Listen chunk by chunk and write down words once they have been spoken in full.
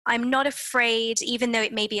I'm not afraid, even though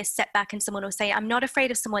it may be a setback and someone will say, I'm not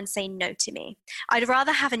afraid of someone saying no to me. I'd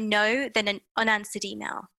rather have a no than an unanswered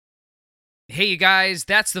email. Hey, you guys,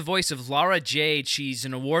 that's the voice of Lara Jade. She's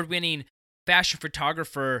an award-winning fashion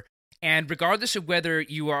photographer. And regardless of whether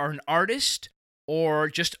you are an artist or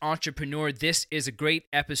just entrepreneur, this is a great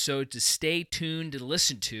episode to stay tuned and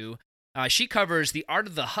listen to. She covers the art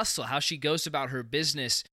of the hustle, how she goes about her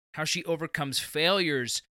business, how she overcomes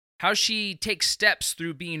failures, how she takes steps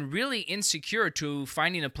through being really insecure to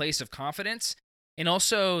finding a place of confidence, and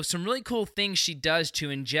also some really cool things she does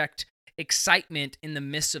to inject excitement in the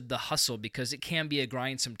midst of the hustle, because it can be a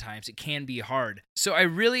grind sometimes. It can be hard. So I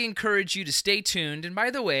really encourage you to stay tuned. And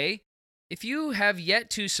by the way, if you have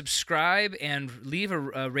yet to subscribe and leave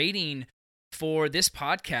a rating for this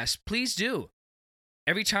podcast, please do.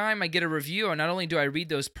 Every time I get a review, not only do I read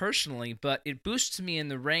those personally, but it boosts me in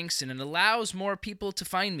the ranks and it allows more people to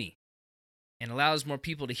find me and allows more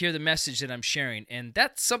people to hear the message that I'm sharing. And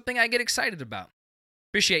that's something I get excited about.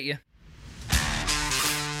 Appreciate you.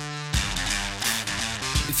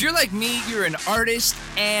 If you're like me, you're an artist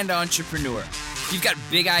and entrepreneur. You've got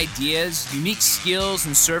big ideas, unique skills,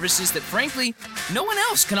 and services that, frankly, no one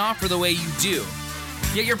else can offer the way you do.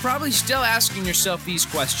 Yet you're probably still asking yourself these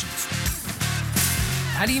questions.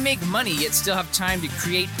 How do you make money yet still have time to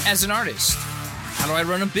create as an artist? How do I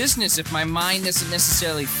run a business if my mind doesn't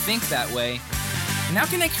necessarily think that way? And how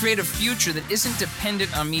can I create a future that isn't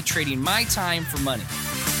dependent on me trading my time for money?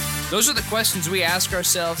 Those are the questions we ask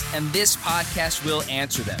ourselves, and this podcast will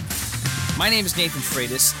answer them. My name is Nathan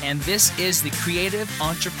Freitas, and this is the Creative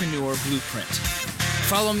Entrepreneur Blueprint.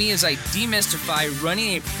 Follow me as I demystify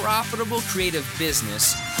running a profitable creative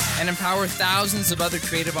business and empower thousands of other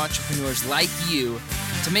creative entrepreneurs like you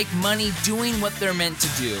to make money doing what they're meant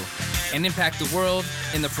to do and impact the world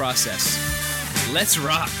in the process. Let's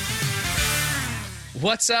rock.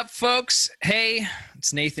 What's up, folks? Hey,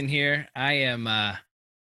 it's Nathan here. I'm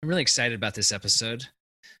really excited about this episode.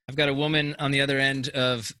 I've got a woman on the other end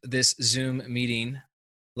of this Zoom meeting,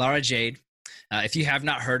 Lara Jade. If you have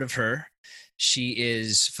not heard of her, she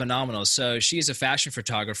is phenomenal. So she is a fashion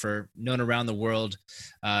photographer known around the world.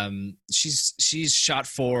 She's shot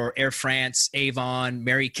for Air France, Avon,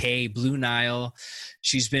 Mary Kay, Blue Nile.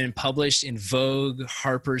 She's been published in Vogue,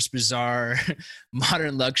 Harper's Bazaar,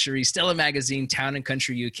 Modern Luxury, Stella Magazine, Town and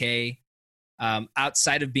Country UK.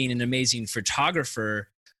 Outside of being an amazing photographer,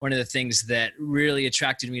 one of the things that really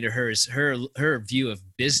attracted me to her is her view of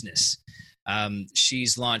business.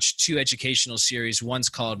 She's launched 2 educational series. One's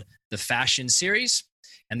called the Fashion Series,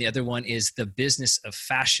 and the other one is the Business of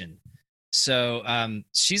Fashion. So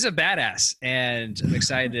she's a badass, and I'm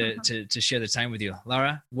excited to share the time with you.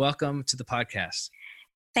 Lara, welcome to the podcast.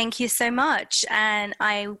 Thank you so much. And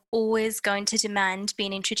I'm always going to demand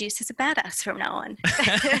being introduced as a badass from now on.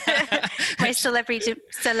 My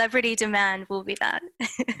celebrity demand will be that.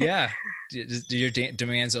 Yeah. Do your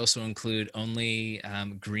demands also include only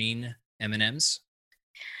green M&Ms?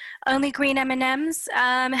 Only green M&Ms?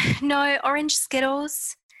 No, orange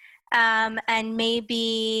Skittles, and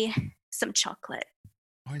maybe some chocolate.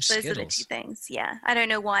 Orange Those Skittles? are the 2 things, yeah. I don't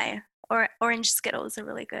know why. Orange Skittles are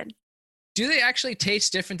really good. Do they actually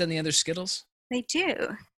taste different than the other Skittles? They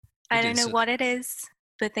do. I don't know what it is,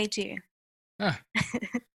 but they do. Huh.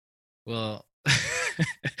 Well,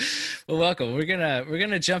 welcome. We're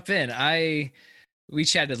gonna jump in. We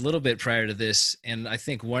chatted a little bit prior to this, and I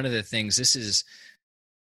think one of the things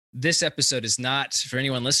this episode is not for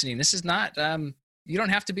anyone listening. This is not. You don't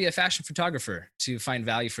have to be a fashion photographer to find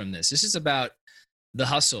value from this. This is about the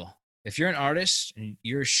hustle. If you're an artist and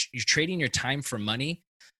you're trading your time for money,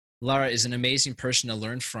 Lara is an amazing person to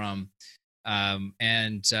learn from. I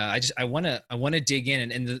want to dig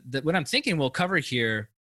in, and what I'm thinking we'll cover here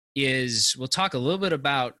is we'll talk a little bit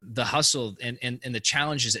about the hustle and the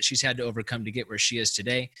challenges that she's had to overcome to get where she is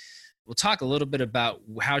today. We'll talk a little bit about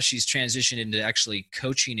how she's transitioned into actually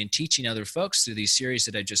coaching and teaching other folks through these series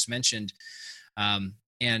that I just mentioned. And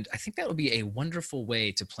I think that will be a wonderful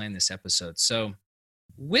way to plan this episode. So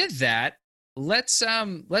with that, let's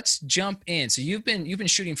jump in. So you've been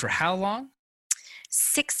shooting for how long?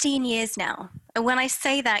 16 years now. And when I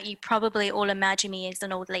say that, you probably all imagine me as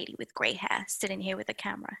an old lady with gray hair sitting here with a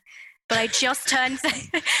camera. But I just turned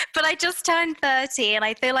 30, and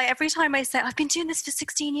I feel like every time I say I've been doing this for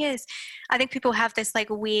 16 years, I think people have this like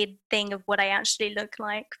weird thing of what I actually look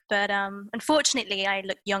like. But unfortunately, I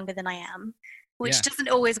look younger than I am, which doesn't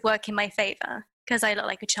always work in my favor because I look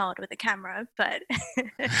like a child with a camera. But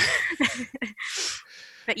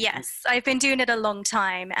but yes, I've been doing it a long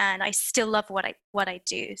time, and I still love what I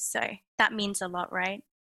do. So that means a lot, right?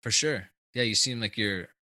 For sure. Yeah, you seem like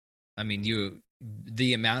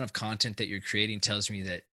the amount of content that you're creating tells me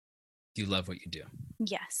that you love what you do.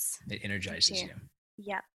 Yes. It energizes you.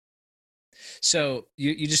 Yeah. So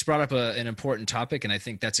you just brought up an important topic, and I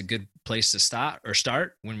think that's a good place to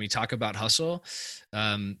start when we talk about hustle.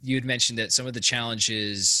 You had mentioned that some of the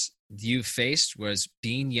challenges you faced was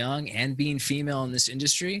being young and being female in this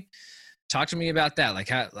industry. Talk to me about that. Like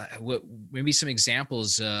what maybe some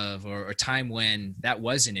examples of or a time when that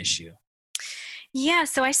was an issue. Yeah,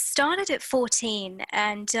 so I started at 14,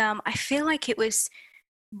 and I feel like it was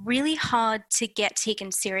really hard to get taken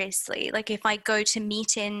seriously. Like if I go to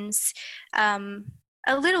meetings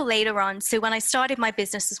a little later on, so when I started my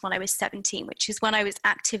business was when I was 17, which is when I was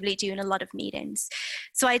actively doing a lot of meetings.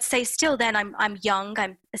 So I'd say still then I'm young,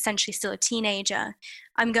 I'm essentially still a teenager.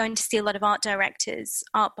 I'm going to see a lot of art directors,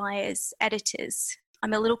 art buyers, editors.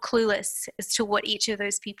 I'm a little clueless as to what each of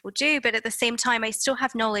those people do, but at the same time, I still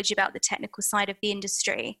have knowledge about the technical side of the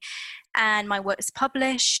industry. And my work is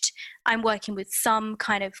published. I'm working with some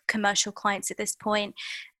kind of commercial clients at this point.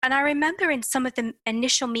 And I remember in some of the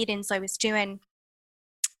initial meetings I was doing,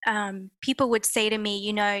 people would say to me,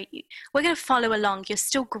 you know, we're going to follow along. You're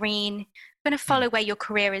still green. We're going to follow where your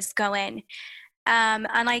career is going. And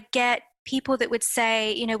I get people that would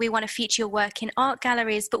say, you know, we want to feature your work in art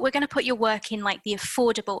galleries, but we're going to put your work in like the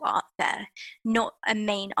affordable art fair, not a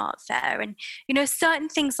main art fair. And, you know, certain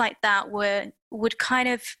things like that would kind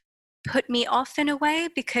of put me off in a way,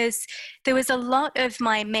 because there was a lot of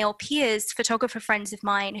my male peers, photographer friends of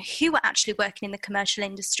mine, who were actually working in the commercial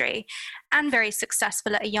industry and very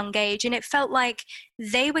successful at a young age. And it felt like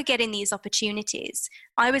they were getting these opportunities.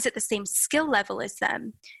 I was at the same skill level as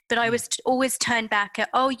them, but I was always turned back at,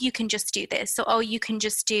 oh, you can just do this, or oh, you can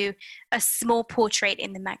just do a small portrait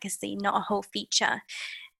in the magazine, not a whole feature.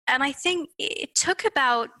 And I think it took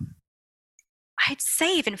about, I'd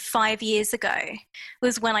say even 5 years ago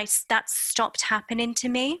was when that stopped happening to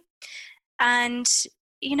me. And,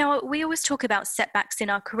 you know, we always talk about setbacks in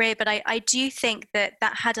our career, but I do think that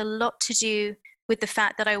had a lot to do with the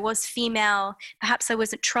fact that I was female. Perhaps I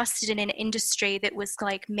wasn't trusted in an industry that was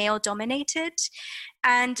like male dominated.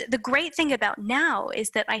 And the great thing about now is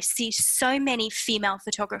that I see so many female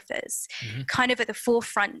photographers kind of at the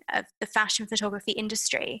forefront of the fashion photography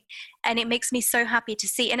industry. And it makes me so happy to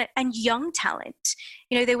see, and young talent.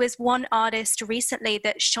 You know, there was one artist recently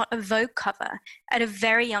that shot a Vogue cover at a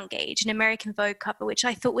very young age, an American Vogue cover, which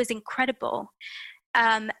I thought was incredible.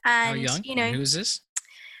 And, How young? you know, Who is this?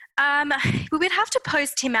 We would have to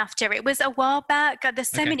post him after. It was a while back. There's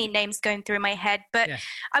so many names going through my head, but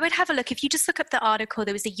I would have a look. If you just look up the article,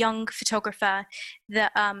 there was a young photographer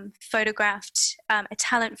that photographed a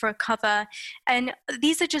talent for a cover. And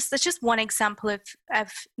that's just one example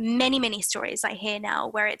of many, many stories I hear now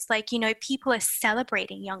where it's like, you know, people are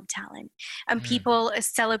celebrating young talent and people are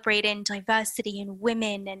celebrating diversity in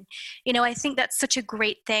women. And, you know, I think that's such a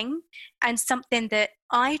great thing and something that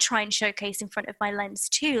I try and showcase in front of my lens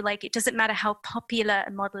too. Like, it doesn't matter how popular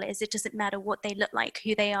a model is. It doesn't matter what they look like,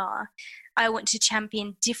 who they are. I want to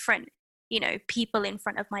champion different, you know, people in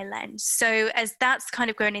front of my lens. So as that's kind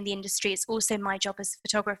of grown in the industry, it's also my job as a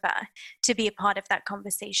photographer to be a part of that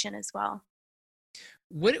conversation as well.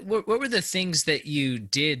 What were the things that you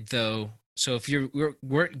did though? So if you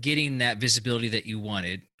weren't getting that visibility that you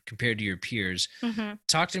wanted compared to your peers,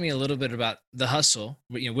 talk to me a little bit about the hustle.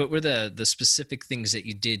 You know, what were the specific things that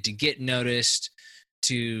you did to get noticed,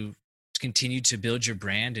 to continue to build your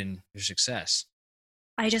brand and your success?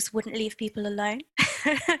 I just wouldn't leave people alone.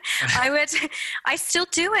 I still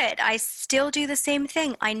do it. I still do the same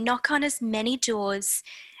thing. I knock on as many doors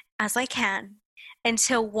as I can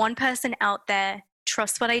until one person out there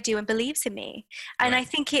trusts what I do and believes in me. And I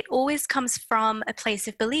think it always comes from a place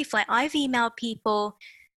of belief. Like, I've emailed people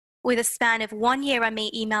with a span of 1 year. I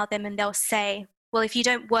may email them and they'll say, well, if you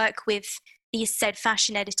don't work with these said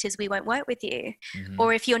fashion editors, we won't work with you.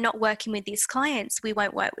 Or if you're not working with these clients, we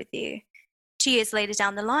won't work with you. 2 years later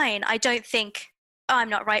down the line, I don't think, oh, I'm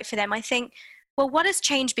not right for them. I think, well, what has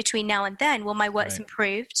changed between now and then? Well, my work's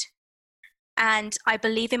improved and I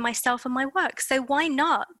believe in myself and my work. So why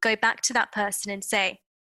not go back to that person and say,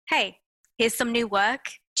 hey, here's some new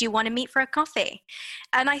work. Do you want to meet for a coffee?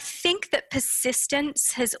 And I think that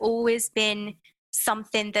persistence has always been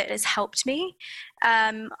something that has helped me.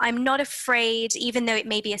 I'm not afraid, even though it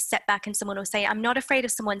may be a setback and someone will say, I'm not afraid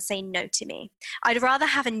of someone saying no to me. I'd rather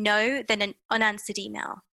have a no than an unanswered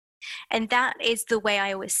email. And that is the way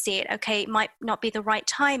I always see it. Okay, it might not be the right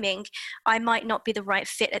timing. I might not be the right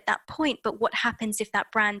fit at that point. But what happens if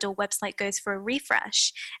that brand or website goes for a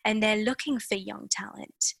refresh and they're looking for young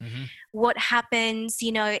talent? What happens,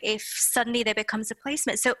 you know, if suddenly there becomes a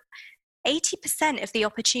placement? So 80% of the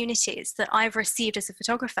opportunities that I've received as a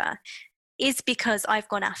photographer is because I've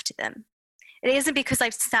gone after them. It isn't because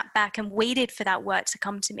I've sat back and waited for that work to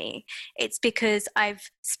come to me. It's because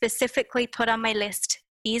I've specifically put on my list,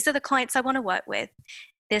 these are the clients I want to work with.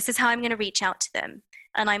 This is how I'm going to reach out to them.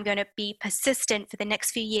 And I'm going to be persistent for the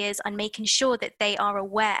next few years on making sure that they are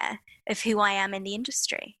aware of who I am in the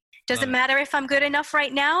industry. Doesn't matter if I'm good enough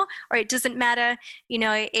right now, or it doesn't matter,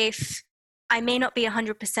 if I may not be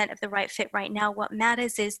 100% of the right fit right now. What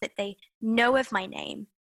matters is that they know of my name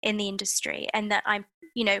in the industry and that I'm,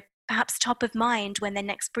 perhaps top of mind when their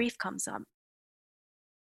next brief comes up.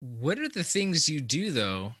 What are the things you do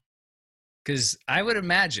though? Because I would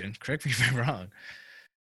imagine, correct me if I'm wrong,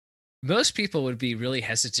 most people would be really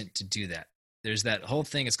hesitant to do that. There's that whole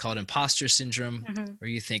thing, it's called imposter syndrome, where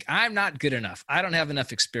you think, I'm not good enough. I don't have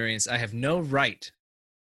enough experience. I have no right.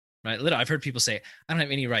 Literally, I've heard people say, I don't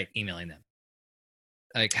have any right emailing them.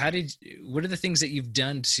 Like, what are the things that you've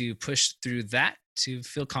done to push through that to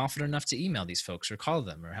feel confident enough to email these folks or call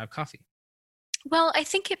them or have coffee? Well, I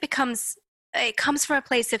think it comes from a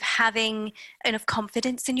place of having enough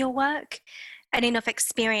confidence in your work and enough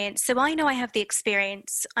experience. So I know I have the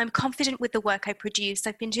experience. I'm confident with the work I produce.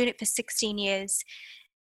 I've been doing it for 16 years.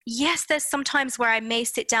 Yes, there's some times where I may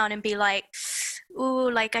sit down and be like,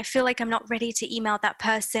 I feel like I'm not ready to email that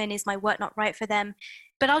person. Is my work not right for them?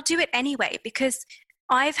 But I'll do it anyway because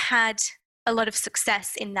I've had a lot of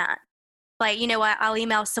success in that. I'll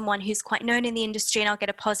email someone who's quite known in the industry and I'll get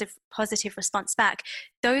a positive response back.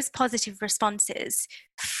 Those positive responses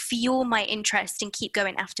fuel my interest and keep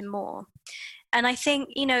going after more. And I think,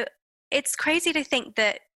 it's crazy to think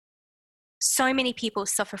that so many people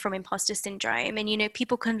suffer from imposter syndrome. And,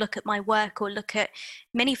 people can look at my work or look at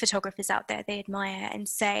many photographers out there they admire and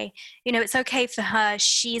say, it's okay for her.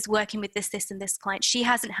 She's working with this, and this client. She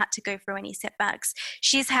hasn't had to go through any setbacks.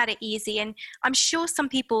 She's had it easy. And I'm sure some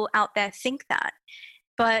people out there think that.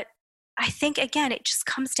 But I think, again, it just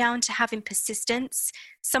comes down to having persistence,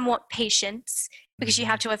 somewhat patience, because you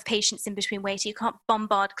have to have patience in between waiting. You can't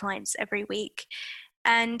bombard clients every week.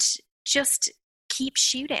 And just keep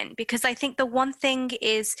shooting, because I think the one thing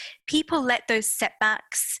is people let those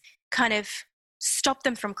setbacks kind of stop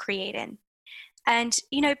them from creating. And,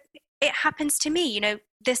 it happens to me.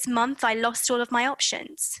 This month I lost all of my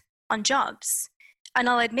options on jobs. And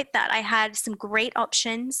I'll admit that I had some great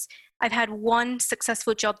options. I've had one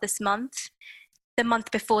successful job this month. The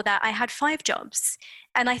month before that, I had 5 jobs.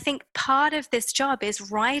 And I think part of this job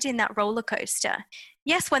is riding that roller coaster.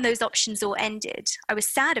 Yes, when those options all ended, I was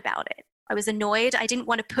sad about it. I was annoyed. I didn't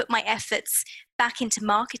want to put my efforts back into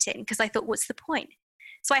marketing because I thought, what's the point?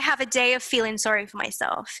 So I have a day of feeling sorry for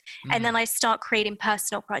myself. And then I start creating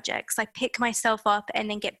personal projects. I pick myself up and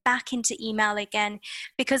then get back into email again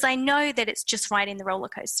because I know that it's just riding the roller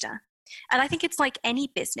coaster. And I think it's like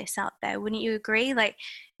any business out there. Wouldn't you agree? Like,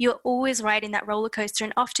 you're always riding that roller coaster.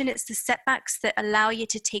 And often it's the setbacks that allow you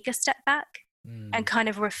to take a step back and kind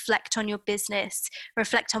of reflect on your business,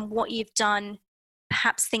 reflect on what you've done,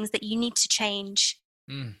 perhaps things that you need to change,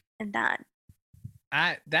 and that.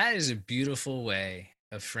 That is a beautiful way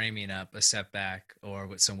of framing up a setback, or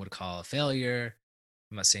what some would call a failure.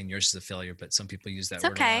 I'm not saying yours is a failure, but some people use that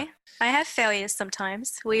word. It's okay. I have failures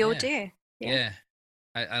sometimes. We all do. Yeah.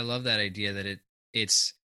 I love that idea that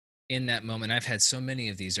it's in that moment. I've had so many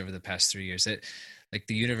of these over the past 3 years that, like,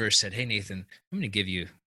 the universe said, hey, Nathan, I'm going to give you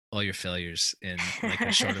all your failures in like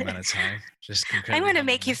a short amount of time. I'm going to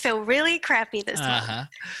make you feel really crappy this time.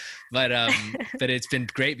 But it's been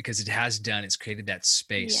great because it's created that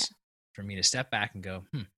space for me to step back and go,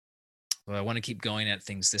 well, I want to keep going at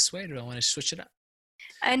things this way, or do I want to switch it up?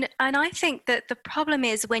 And I think that the problem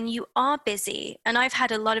is when you are busy, and I've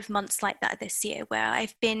had a lot of months like that this year where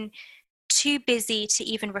I've been too busy to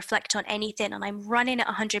even reflect on anything, and I'm running at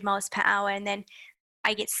 100 miles per hour, and then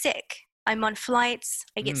I get sick. I'm on flights,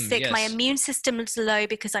 I get sick, my immune system is low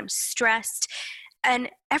because I'm stressed.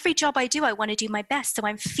 And every job I do, I want to do my best. So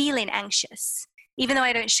I'm feeling anxious. Even though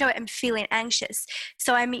I don't show it, I'm feeling anxious.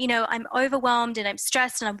 So I'm overwhelmed and I'm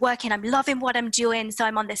stressed and I'm working, I'm loving what I'm doing. So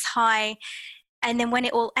I'm on this high. And then when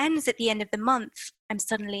it all ends at the end of the month, I'm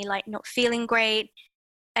suddenly like not feeling great.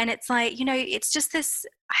 And it's like, it's just this,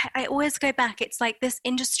 I always go back. It's like this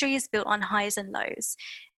industry is built on highs and lows.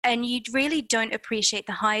 And you really don't appreciate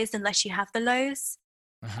the highs unless you have the lows.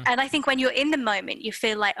 And I think when you're in the moment, you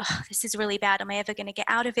feel like, oh, this is really bad. Am I ever going to get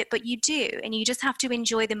out of it? But you do. And you just have to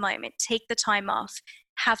enjoy the moment, take the time off,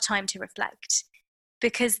 have time to reflect,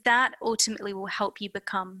 because that ultimately will help you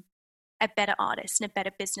become a better artist and a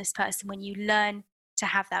better business person when you learn to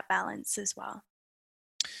have that balance as well.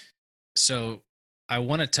 So I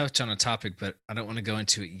want to touch on a topic, but I don't want to go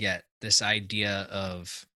into it yet. This idea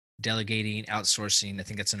of delegating, outsourcing, I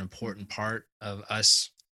think that's an important part of us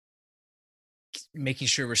making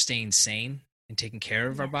sure we're staying sane and taking care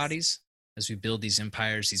of our bodies as we build these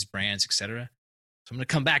empires, these brands, etc. So I'm going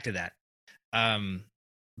to come back to that.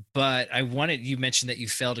 But you mentioned that you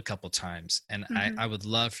failed a couple times, and I would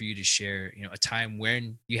love for you to share, a time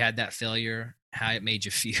when you had that failure, how it made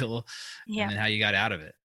you feel, and then how you got out of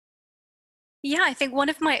it. Yeah, I think one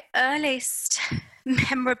of my earliest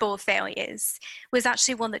memorable failures was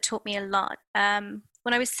actually one that taught me a lot. When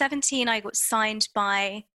I was 17, I got signed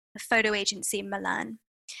by a photo agency in Milan.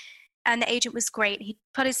 And the agent was great. He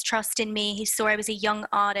put his trust in me. He saw I was a young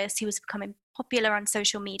artist. He was becoming popular on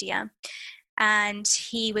social media. And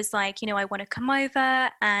he was like, I want to come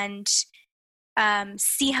over and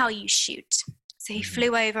see how you shoot. So he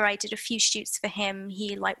flew over. I did a few shoots for him.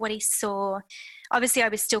 He liked what he saw. Obviously, I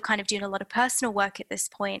was still kind of doing a lot of personal work at this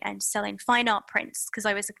point and selling fine art prints because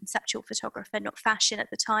I was a conceptual photographer, not fashion at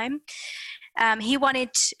the time. He wanted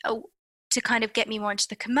to kind of get me more into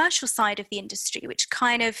the commercial side of the industry, which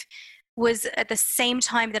kind of was at the same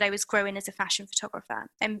time that I was growing as a fashion photographer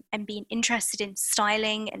and being interested in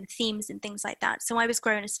styling and themes and things like that. So I was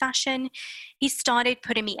growing as fashion. He started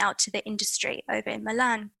putting me out to the industry over in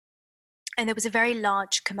Milan. And there was a very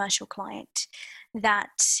large commercial client that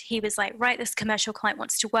he was like, right, this commercial client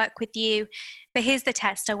wants to work with you, but here's the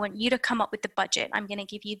test. I want you to come up with the budget. I'm going to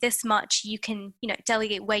give you this much. You can,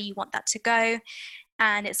 delegate where you want that to go.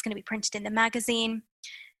 And it's going to be printed in the magazine.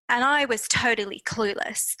 And I was totally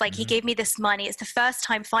clueless. Like he gave me this money. It's the first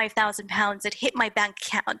time £5,000 had hit my bank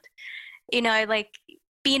account. Like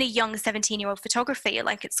being a young 17-year-old photographer, you're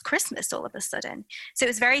like, it's Christmas all of a sudden. So it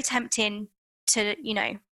was very tempting to,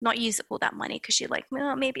 not use all that money because you're like,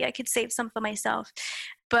 well, maybe I could save some for myself.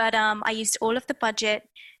 But I used all of the budget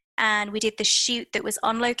and we did the shoot that was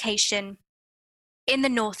on location in the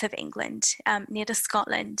north of England, near to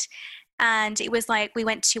Scotland. And it was like, we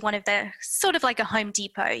went to one of the sort of like a Home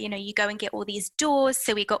Depot, you go and get all these doors.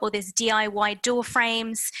 So we got all these DIY door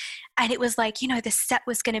frames. And it was like, the set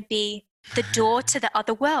was going to be the door to the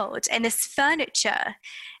other world and this furniture.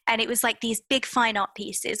 And it was like these big fine art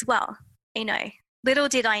pieces. Well, little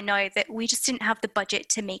did I know that we just didn't have the budget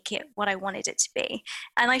to make it what I wanted it to be.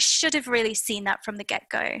 And I should have really seen that from the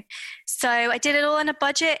get-go. So I did it all on a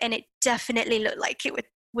budget and it definitely looked like it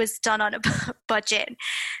was done on a budget.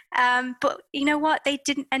 But you know what? They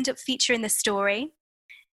didn't end up featuring the story.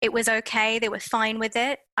 It was okay. They were fine with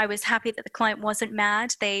it. I was happy that the client wasn't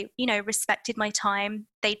mad. They, respected my time.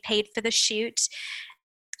 They paid for the shoot.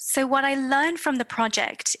 So what I learned from the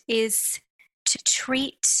project is to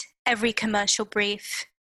treat every commercial brief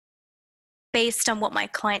based on what my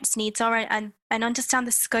client's needs are and understand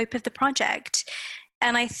the scope of the project.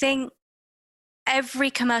 And I think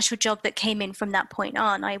every commercial job that came in from that point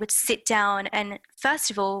on, I would sit down and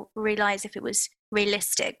first of all, realize if it was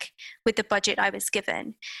realistic with the budget I was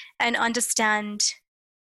given and understand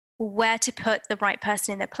where to put the right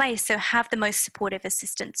person in their place. So have the most supportive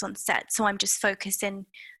assistants on set. So I'm just focusing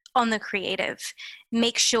on the creative,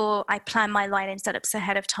 make sure I plan my line and setups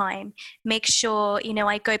ahead of time, make sure,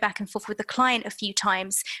 I go back and forth with the client a few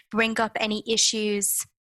times, bring up any issues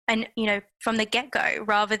and, from the get-go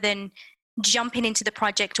rather than jumping into the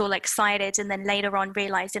project all excited and then later on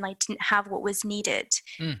realizing I didn't have what was needed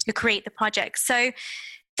to create the project. So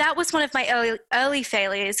that was one of my early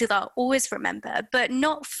failures that I'll always remember, but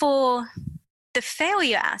not for the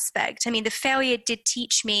failure aspect. I mean, the failure did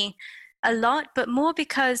teach me a lot, but more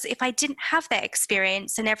because if I didn't have that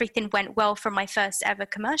experience and everything went well for my first ever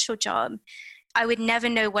commercial job, I would never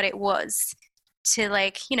know what it was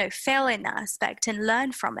to fail in that aspect and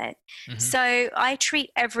learn from it. So I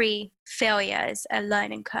treat every failure as a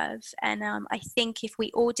learning curve. And I think if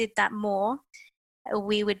we all did that more,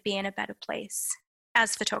 we would be in a better place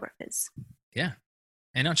as photographers. Yeah.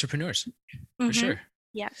 And entrepreneurs for sure.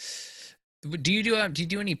 Yeah. Do you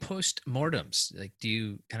do any post-mortems? Like, do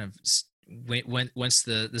you kind of, once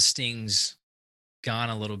the sting's gone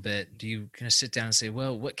a little bit, do you kind of sit down and say,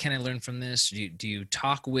 well, what can I learn from this? Do you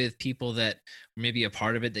talk with people that may be a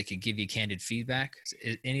part of it that could give you candid feedback?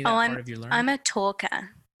 Is any of that part of your learning? I'm a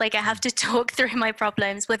talker. Like, I have to talk through my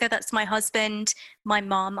problems, whether that's my husband, my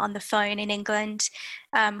mom on the phone in England,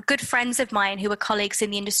 good friends of mine who were colleagues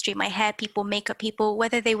in the industry, my hair people, makeup people,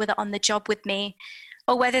 whether they were on the job with me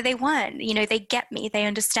or whether they weren't, they get me, they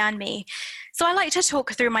understand me. So I like to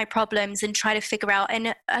talk through my problems and try to figure out.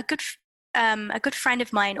 And a good friend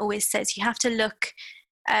of mine always says you have to look,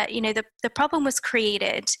 the problem was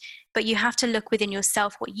created, but you have to look within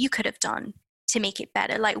yourself what you could have done to make it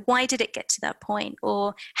better. Like, why did it get to that point?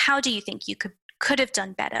 Or how do you think you could could have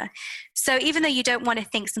done better. So even though you don't want to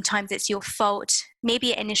think sometimes it's your fault,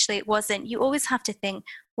 maybe initially it wasn't, you always have to think,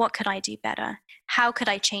 what could I do better? How could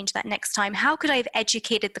I change that next time? How could I have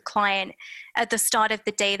educated the client at the start of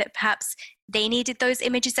the day that perhaps they needed those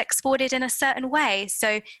images exported in a certain way?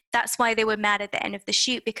 So that's why they were mad at the end of the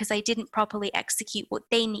shoot, because I didn't properly execute what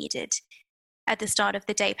they needed at the start of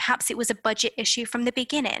the day. Perhaps it was a budget issue from the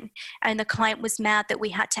beginning and the client was mad that we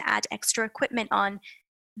had to add extra equipment on.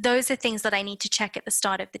 Those are things that I need to check at the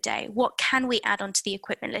start of the day. What can we add onto the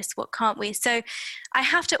equipment list? What can't we? So I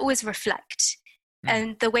have to always reflect.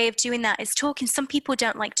 And the way of doing that is talking. Some people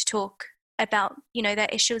don't like to talk about, their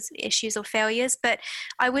issues or failures, but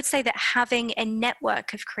I would say that having a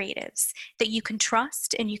network of creatives that you can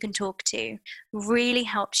trust and you can talk to really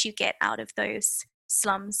helps you get out of those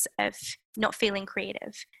slums of not feeling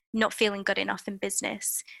creative, not feeling good enough in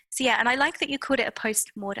business. So yeah, and I like that you called it a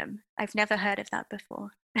post-mortem. I've never heard of that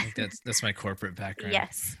before. I think that's my corporate background.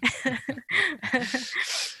 Yes.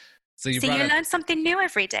 So you learn something new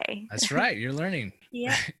every day. That's right. You're learning.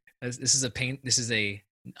 Yeah. This is a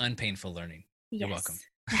unpainful learning. Yes. You're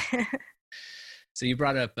welcome. So you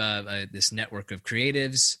brought up this network of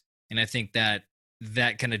creatives, and I think that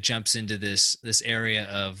kind of jumps into this area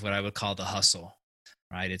of what I would call the hustle,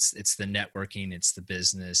 right? It's the networking, it's the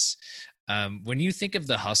business. When you think of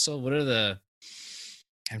the hustle,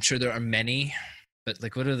 I'm sure there are many, but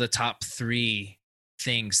like, what are the top 3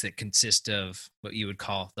 things that consist of what you would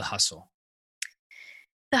call the hustle?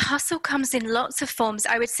 The hustle comes in lots of forms.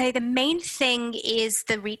 I would say the main thing is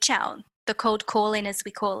the reach out, the cold calling, as we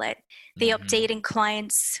call it, the updating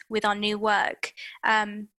clients with our new work,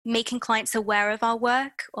 making clients aware of our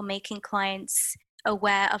work or making clients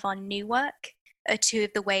aware of our new work are 2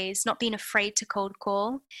 of the ways. Not being afraid to cold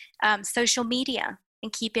call, social media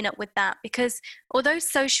and keeping up with that, because although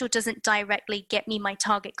social doesn't directly get me my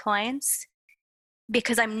target clients,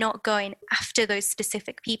 because I'm not going after those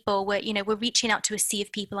specific people, we're reaching out to a sea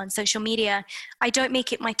of people on social media. I don't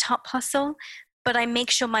make it my top hustle, but I make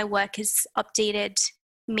sure my work is updated,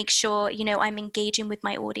 make sure, I'm engaging with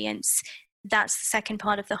my audience. That's the second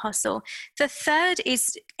part of the hustle. The third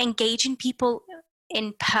is engaging people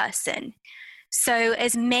in person. So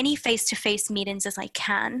as many face-to-face meetings as I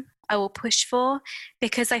can, I will push for,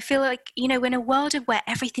 because I feel like, in a world of where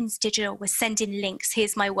everything's digital, we're sending links,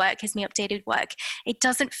 here's my work, here's my updated work. It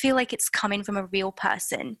doesn't feel like it's coming from a real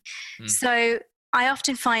person. So I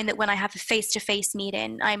often find that when I have a face-to-face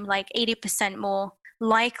meeting, I'm like 80% more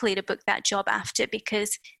likely to book that job after,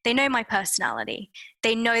 because they know my personality.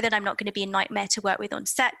 They know that I'm not going to be a nightmare to work with on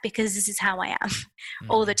set, because this is how I am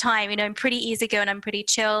all the time. I'm pretty easygoing, I'm pretty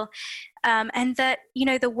chill. And that,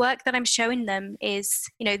 the work that I'm showing them is,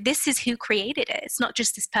 this is who created it. It's not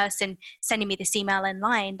just this person sending me this email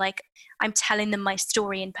online. Like, I'm telling them my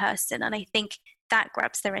story in person. And I think that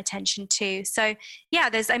grabs their attention too. So yeah,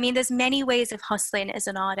 there's many ways of hustling as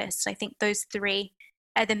an artist. I think those 3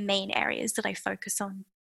 are the main areas that I focus on.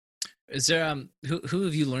 Is there who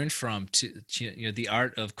have you learned from to the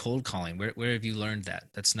art of cold calling? Where have you learned that?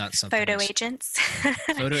 That's not something. Photo agents.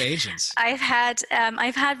 Photo agents. I've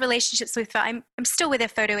had relationships with. I'm still with a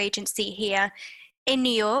photo agency here in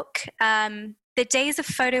New York. The days of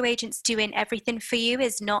photo agents doing everything for you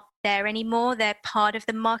is not there anymore. They're part of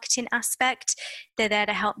the marketing aspect. They're there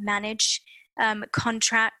to help manage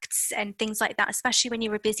contracts and things like that, especially when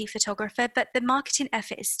you're a busy photographer. But the marketing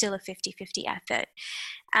effort is still a 50-50 effort.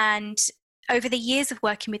 And over the years of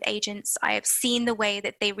working with agents, I have seen the way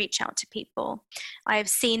that they reach out to people. I have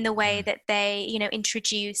seen the way that they,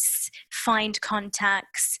 introduce, find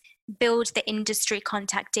contacts, build the industry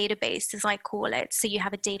contact database, as I call it. So you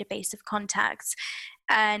have a database of contacts.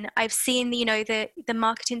 And I've seen, the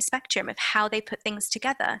marketing spectrum of how they put things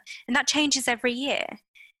together. And that changes every year.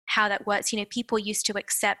 How that works. People used to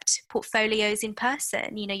accept portfolios in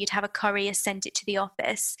person. You'd have a courier send it to the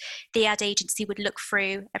office. The ad agency would look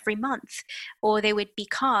through every month, or there would be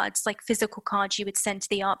cards, like physical cards you would send to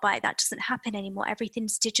the art buyer. That doesn't happen anymore.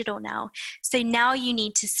 Everything's digital now. So now you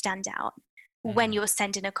need to stand out when you're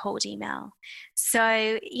sending a cold email.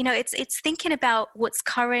 So, it's thinking about what's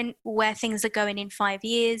current, where things are going in 5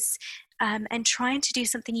 years, and trying to do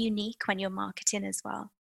something unique when you're marketing as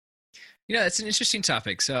well. It's an interesting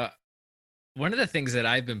topic. So one of the things that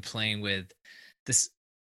I've been playing with this,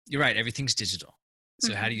 you're right, everything's digital.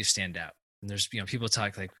 So how do you stand out? And there's, people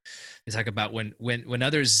talk about when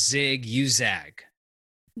others zig, you zag.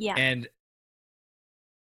 Yeah. And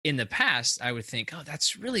in the past, I would think, oh,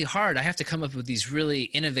 that's really hard. I have to come up with these really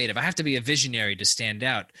innovative, I have to be a visionary to stand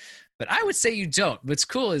out. But I would say you don't. What's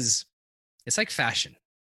cool is it's like fashion.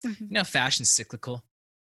 Fashion's cyclical.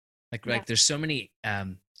 Like there's so many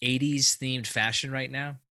 80s themed fashion right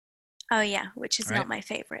now. Oh yeah, which is Right? not my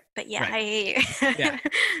favorite, but yeah, Right. I hear you. Yeah.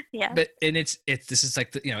 Yeah. But and it's this is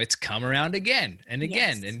like it's come around again and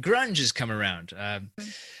again, Yes. and grunge has come around. Mm.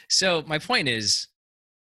 So my point is,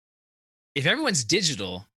 if everyone's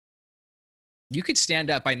digital, you could stand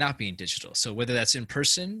out by not being digital. So whether that's in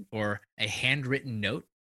person or a handwritten note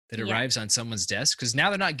that Yeah. arrives on someone's desk, because now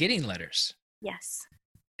they're not getting letters. Yes.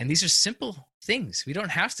 And these are simple things. We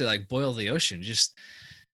don't have to like boil the ocean, just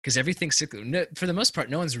because everything's cyclical. No, for the most part,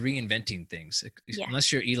 no one's reinventing things Yeah.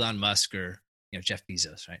 unless you're Elon Musk or Jeff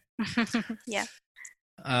Bezos, right? Yeah.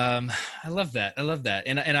 I love that.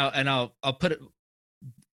 And I'll put it.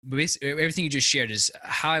 Everything you just shared is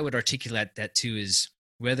how I would articulate that too. Is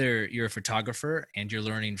whether you're a photographer and you're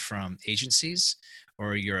learning from agencies,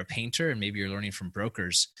 or you're a painter and maybe you're learning from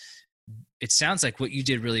brokers. It sounds like what you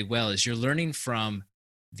did really well is you're learning from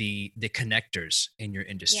the connectors in your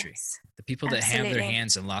industry, Yes. the people that have their Absolutely.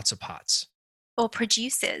 hands in lots of pots. Or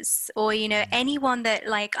producers, or anyone that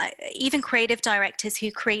even creative directors who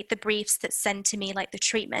create the briefs that send to me, like the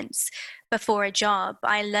treatments before a job.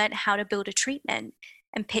 I learned how to build a treatment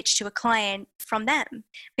and pitch to a client from them,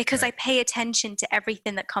 because Right. I pay attention to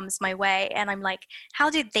everything that comes my way, and I'm like, how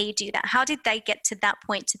did they do that? How did they get to that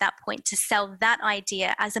point to sell that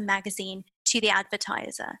idea as a magazine to the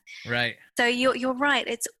advertiser? Right. So you're right,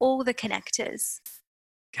 it's all the connectors.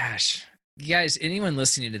 Gosh, you guys, anyone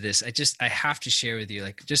listening to this, I have to share with you,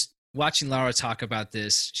 like, just watching Lara talk about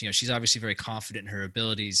this. She's obviously very confident in her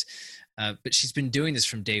abilities, but she's been doing this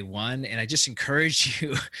from day one. And I just encourage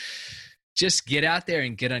you, just get out there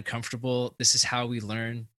and get uncomfortable. This is how we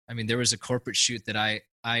learn. I mean, there was a corporate shoot that I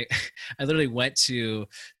I literally went to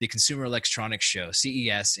the Consumer Electronics Show,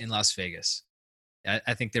 CES, in Las Vegas.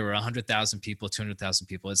 I think there were 100,000 people, 200,000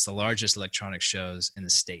 people. It's the largest electronics shows in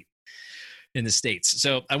the States.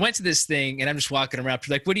 So I went to this thing and I'm just walking around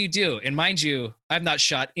like, what do you do? And mind you, I've not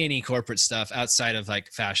shot any corporate stuff outside of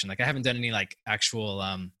like fashion. Like I haven't done any like actual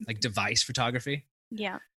like device photography.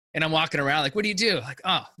 Yeah. And I'm walking around like, what do you do? Like,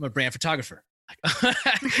 oh, I'm a brand photographer.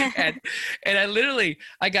 and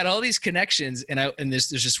I got all these connections, and there's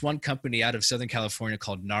just one company out of Southern California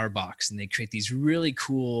called Narbox, and they create these really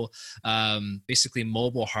cool, basically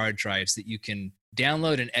mobile hard drives that you can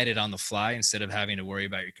download and edit on the fly instead of having to worry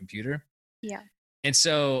about your computer. Yeah. And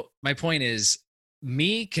so my point is,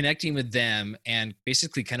 me connecting with them and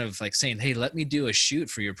basically kind of like saying, hey, let me do a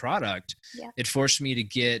shoot for your product. Yeah. It forced me to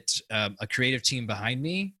get a creative team behind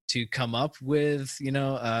me to come up with,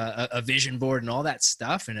 a vision board and all that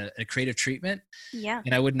stuff, and a creative treatment. Yeah.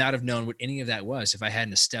 And I would not have known what any of that was if I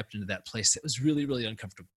hadn't stepped into that place. That was really, really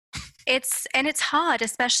uncomfortable. It's hard,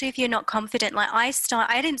 especially if you're not confident. Like I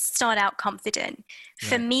didn't start out confident.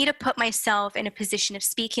 For Right. me to put myself in a position of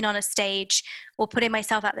speaking on a stage or putting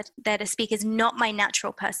myself out there to speak is not my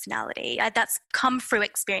natural personality. That's come through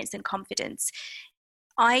experience and confidence.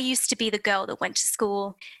 I used to be the girl that went to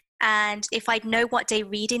school, and if I'd know what day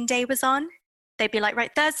reading day was on, they'd be like,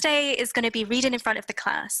 right, Thursday is going to be reading in front of the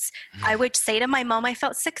class. I would say to my mom, I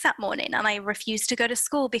felt sick that morning and I refused to go to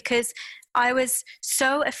school because I was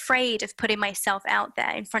so afraid of putting myself out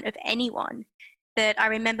there in front of anyone that I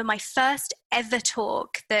remember my first ever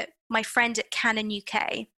talk that my friend at Canon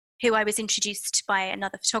UK, who I was introduced by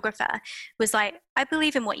another photographer, was like, I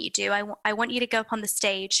believe in what you do. I want you to go up on the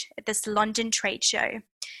stage at this London trade show.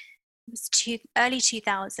 It was early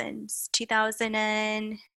 2000s,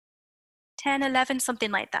 2010, 11,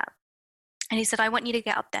 something like that. And he said, I want you to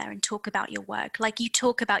get up there and talk about your work. Like you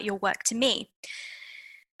talk about your work to me.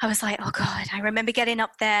 I was like, oh God, I remember getting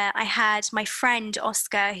up there. I had my friend,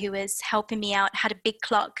 Oscar, who was helping me out, had a big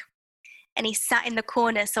clock. And he sat in the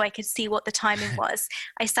corner so I could see what the timing was.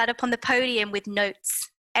 I sat up on the podium with notes,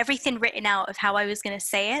 everything written out of how I was going to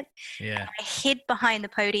say it. Yeah. I hid behind the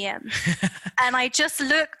podium. And I just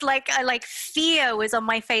looked like fear was on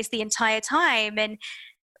my face the entire time. And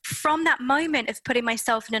from that moment of putting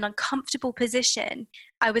myself in an uncomfortable position,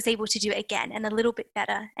 I was able to do it again and a little bit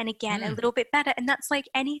better and again, a little bit better. And that's like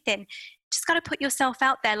anything. Just got to put yourself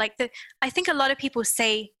out there. I think a lot of people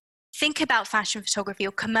think about fashion photography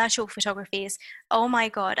or commercial photography as, oh my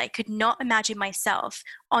God, I could not imagine myself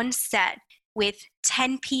on set with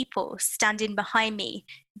 10 people standing behind me,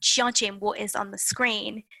 judging what is on the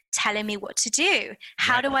screen, telling me what to do.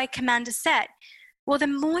 How do I command a set? Well, the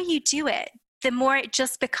more you do it, the more it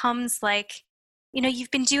just becomes like,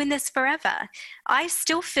 you've been doing this forever. I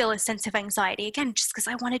still feel a sense of anxiety, again, just because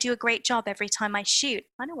I want to do a great job every time I shoot.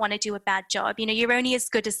 I don't want to do a bad job. You're only as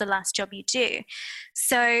good as the last job you do.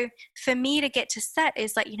 So for me to get to set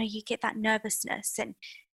is like, you get that nervousness. And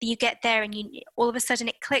you get there and you all of a sudden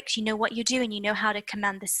it clicks, you know what you're doing, you know how to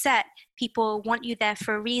command the set, people want you there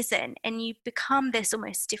for a reason, and you become this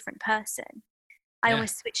almost different person. I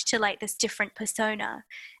almost switched to like this different persona.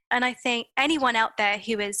 And I think anyone out there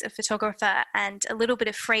who is a photographer and a little bit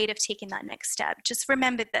afraid of taking that next step, just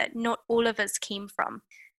remember that not all of us came from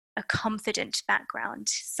a confident background.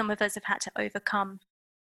 Some of us have had to overcome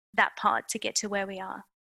that part to get to where we are.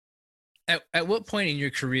 At what point in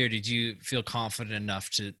your career did you feel confident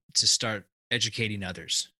enough to start educating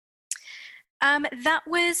others? That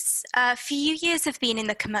was a few years of being in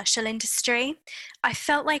the commercial industry. I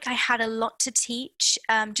felt like I had a lot to teach,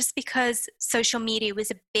 just because social media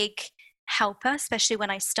was a big helper, especially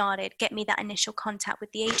when I started, get me that initial contact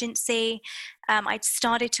with the agency. I'd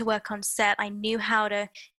started to work on set. I knew how to,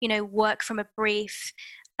 work from a brief.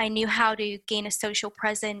 I knew how to gain a social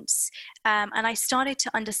presence, and I started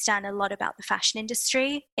to understand a lot about the fashion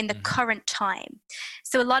industry in the current time.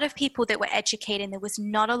 So a lot of people that were educating, there was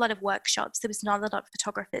not a lot of workshops, there was not a lot of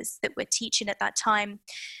photographers that were teaching at that time.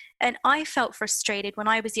 And I felt frustrated when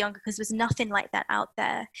I was younger because there was nothing like that out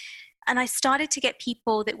there. And I started to get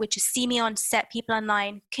people that would just see me on set, people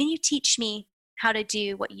online, can you teach me how to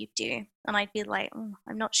do what you do? And I'd be like,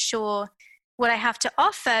 I'm not sure what I have to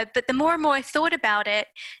offer. But the more and more I thought about it,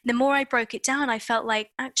 the more I broke it down, I felt like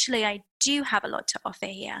actually I do have a lot to offer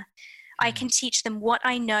here. I can teach them what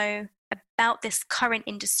I know about this current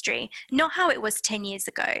industry, not how it was 10 years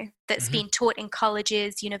ago that's being taught in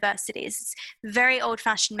colleges, universities, very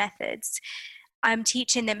old-fashioned methods. I'm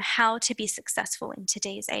teaching them how to be successful in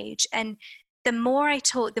today's age. And the more I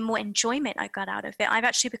taught, the more enjoyment I got out of it. I've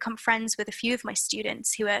actually become friends with a few of my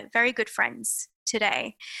students who are very good friends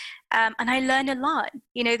today. And I learn a lot.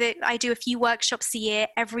 That I do a few workshops a year.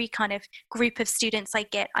 Every kind of group of students I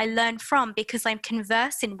get, I learn from, because I'm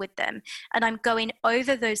conversing with them and I'm going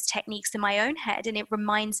over those techniques in my own head, and it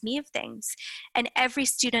reminds me of things. And every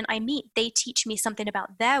student I meet, they teach me something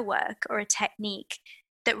about their work or a technique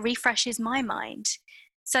that refreshes my mind.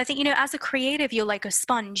 So I think, as a creative, you're like a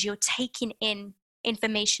sponge. You're taking in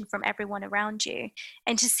information from everyone around you,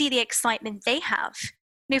 and to see the excitement they have.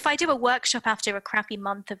 If I do a workshop after a crappy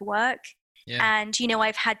month of work, and,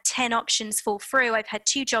 I've had 10 options fall through, I've had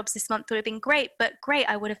 2 jobs this month that would have been great,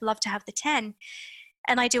 I would have loved to have the 10.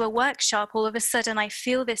 And I do a workshop, all of a sudden I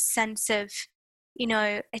feel this sense of,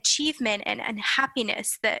 achievement and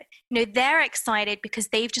happiness that, they're excited because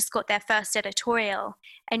they've just got their first editorial.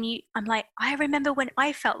 And I'm like, I remember when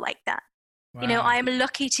I felt like that. Wow. I'm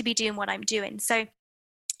lucky to be doing what I'm doing. So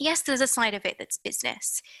yes, there's a side of it that's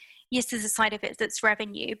business. Yes, there's a side of it that's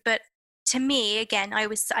revenue. But to me, again, I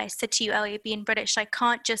said to you earlier, being British, I'm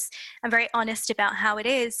very honest about how it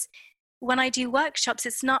is. When I do workshops,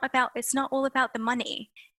 it's not all about the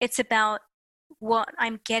money. It's about what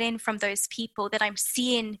I'm getting from those people, that I'm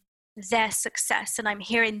seeing their success and I'm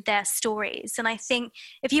hearing their stories. And I think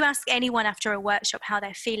if you ask anyone after a workshop how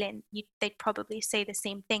they're feeling, they'd probably say the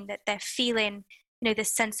same thing, that they're feeling,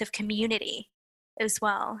 this sense of community as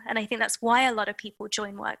well. And I think that's why a lot of people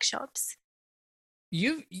join workshops.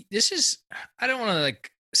 I don't want to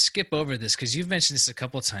skip over this because you've mentioned this a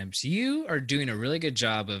couple of times. You are doing a really good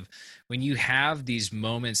job of when you have these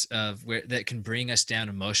moments of that can bring us down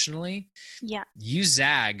emotionally. Yeah. You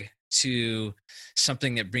zag to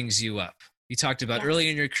something that brings you up. You talked about early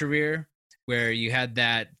in your career where you had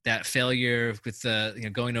that failure with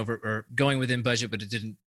going within budget, but it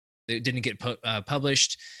didn't get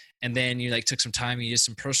published. And then you took some time and you did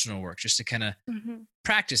some personal work just to kind of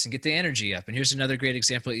practice and get the energy up. And here's another great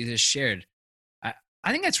example that you just shared.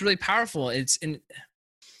 I think that's really powerful.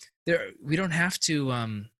 We don't have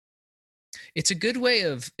to, it's a good way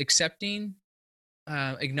of accepting,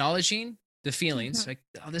 acknowledging the feelings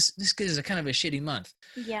this is a kind of a shitty month.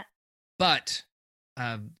 Yeah. But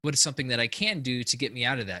what is something that I can do to get me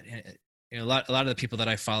out of that? A lot of the people that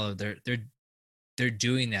I follow, they're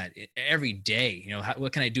doing that every day.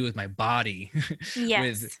 What can I do with my body,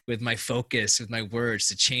 with my focus, with my words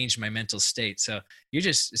to change my mental state? So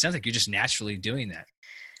it sounds like you're just naturally doing that.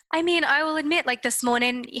 I mean, I will admit, this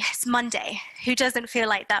morning, it's Monday. Who doesn't feel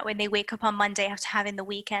like that when they wake up on Monday after having the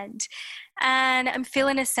weekend? And I'm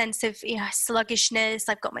feeling a sense of sluggishness.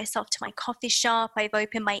 I've got myself to my coffee shop. I've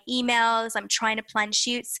opened my emails. I'm trying to plan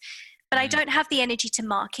shoots. But I don't have the energy to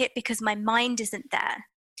market because my mind isn't there.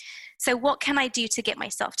 So what can I do to get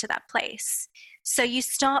myself to that place? So you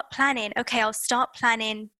start planning, okay, I'll start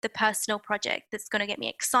planning the personal project that's going to get me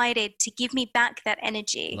excited to give me back that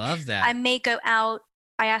energy. Love that. I may go out.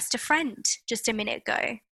 I asked a friend just a minute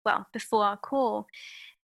ago, before our call,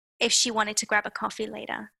 if she wanted to grab a coffee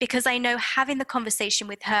later, because I know having the conversation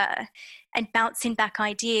with her and bouncing back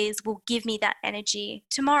ideas will give me that energy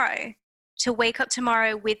tomorrow, to wake up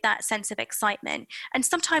tomorrow with that sense of excitement. And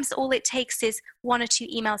sometimes all it takes is 1 or 2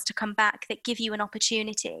 emails to come back that give you an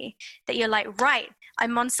opportunity that you're like, right,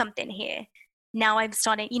 I'm on something here. Now I'm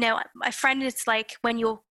starting, my friend, it's like when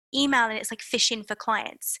you're emailing, it's like fishing for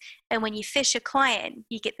clients. And when you fish a client,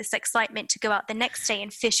 you get this excitement to go out the next day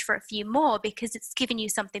and fish for a few more because it's giving you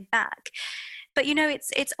something back. But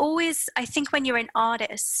it's always, I think when you're an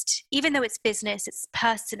artist, even though it's business, it's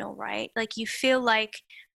personal, right? Like you feel like,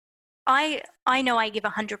 I know I give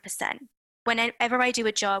 100%. Whenever I do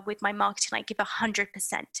a job with my marketing, I give 100%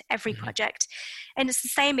 every project. And it's the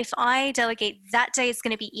same if I delegate, that day is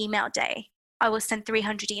going to be email day. I will send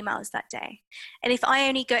 300 emails that day. And if I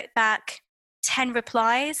only get back 10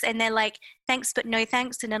 replies and they're like, thanks, but no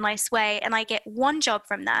thanks in a nice way, and I get 1 job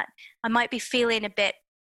from that, I might be feeling a bit,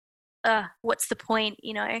 what's the point,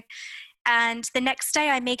 And the next day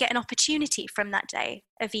I may get an opportunity from that day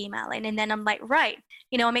of emailing. And then I'm like, right,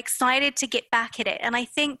 I'm excited to get back at it. And I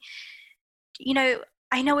think,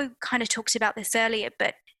 I know we kind of talked about this earlier,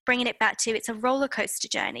 but bringing it back to, it's a roller coaster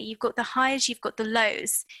journey. You've got the highs, you've got the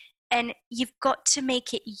lows, and you've got to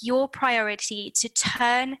make it your priority to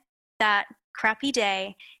turn that crappy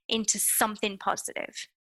day into something positive.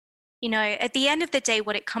 At the end of the day,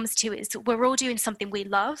 what it comes to is we're all doing something we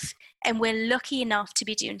love, and we're lucky enough to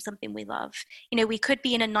be doing something we love. We could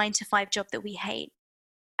be in a 9-to-5 job that we hate.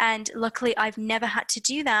 And luckily, I've never had to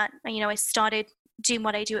do that. I started doing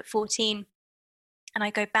what I do at 14, and I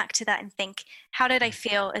go back to that and think, how did I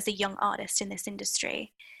feel as a young artist in this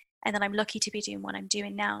industry? And then I'm lucky to be doing what I'm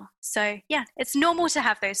doing now. So yeah, it's normal to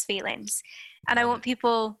have those feelings. And I want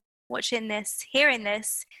people watching this, hearing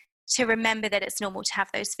this, to remember that it's normal to have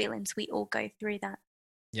those feelings. We all go through that.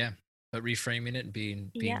 Yeah, but reframing it and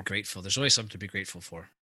being grateful. There's always something to be grateful for.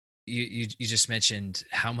 You just mentioned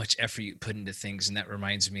how much effort you put into things, and that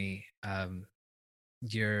reminds me,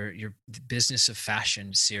 your Business of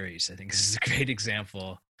Fashion series. I think this is a great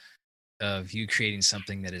example of you creating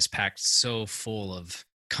something that is packed so full of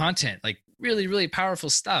content, like really, really powerful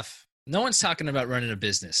stuff. No one's talking about running a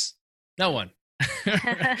business. No one.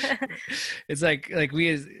 It's like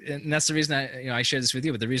and that's the reason I share this with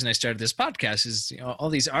you, but the reason I started this podcast is all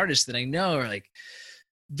these artists that I know are like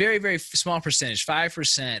very, very small percentage,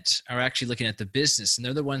 5% are actually looking at the business, and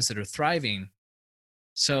they're the ones that are thriving.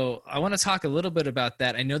 So I want to talk a little bit about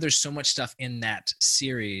that. I know there's so much stuff in that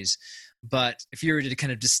series, but if you were to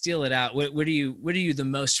kind of distill it out, what are you the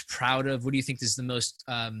most proud of? What do you think is the most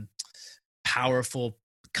powerful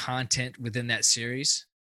content within that series?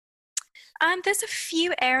 There's a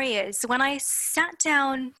few areas. When I sat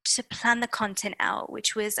down to plan the content out,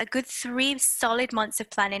 which was a good 3 solid months of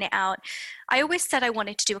planning it out, I always said I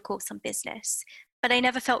wanted to do a course on business, but I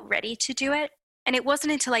never felt ready to do it. And it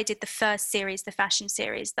wasn't until I did the first series, the fashion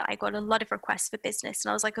series, that I got a lot of requests for business. And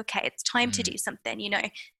I was like, okay, it's time to do something.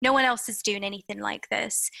 No one else is doing anything like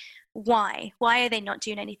this. Why? Why are they not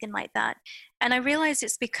doing anything like that? And I realized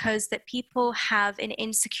it's because that people have an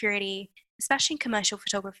insecurity, especially in commercial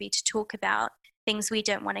photography, to talk about things we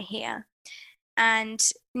don't want to hear. And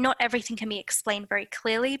not everything can be explained very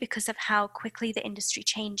clearly because of how quickly the industry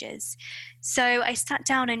changes. So I sat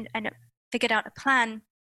down and figured out a plan.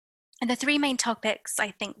 And the 3 main topics I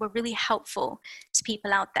think were really helpful to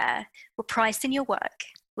people out there were pricing your work,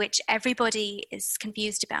 which everybody is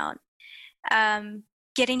confused about,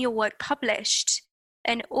 getting your work published,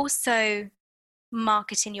 and also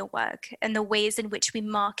marketing your work and the ways in which we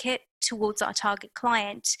market towards our target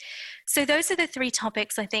client. So those are the 3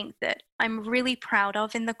 topics I think that I'm really proud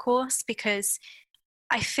of in the course, because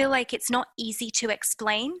I feel like it's not easy to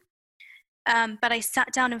explain. But I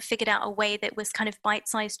sat down and figured out a way that was kind of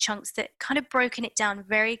bite-sized chunks that kind of broken it down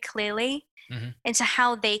very clearly into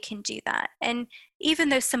how they can do that. And even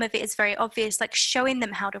though some of it is very obvious, like showing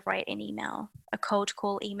them how to write an email, a cold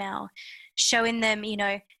call email, showing them,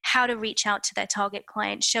 how to reach out to their target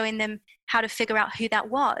client, showing them how to figure out who that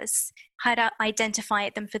was, how to identify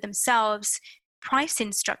them for themselves,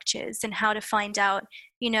 pricing structures, and how to find out,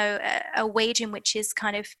 a wage in which is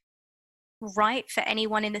kind of right for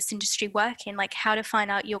anyone in this industry working, like how to find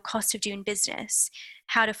out your cost of doing business,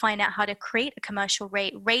 how to find out how to create a commercial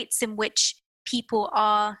rates in which people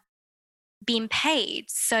are being paid.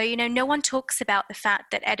 So, no one talks about the fact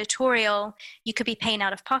that editorial, you could be paying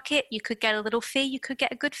out of pocket, you could get a little fee, you could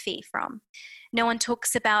get a good fee from. No one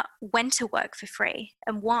talks about when to work for free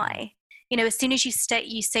and why. As soon as you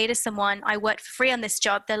say to someone, I worked for free on this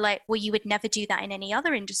job, they're like, well, you would never do that in any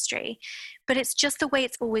other industry. But it's just the way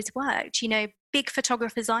it's always worked. Big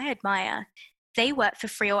photographers I admire, they work for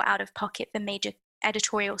free or out of pocket for major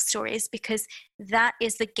editorial stories, because that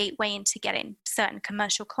is the gateway into getting certain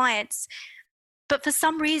commercial clients. But for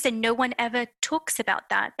some reason, no one ever talks about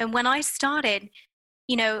that. And when I started,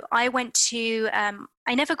 I went to,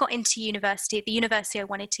 I never got into university, the university I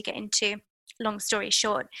wanted to get into, long story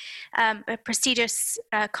short, a prestigious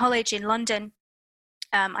college in London.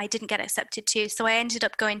 I didn't get accepted to. So I ended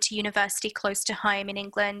up going to university close to home in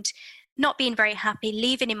England, not being very happy,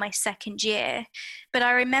 leaving in my second year. But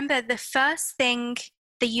I remember the first thing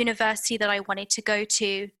the university that I wanted to go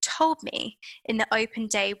to told me in the open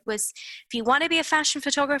day was, if you want to be a fashion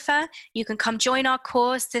photographer, you can come join our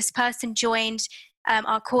course. This person joined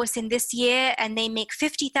our course in this year, and they make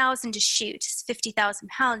 50,000 a shoot. £50,000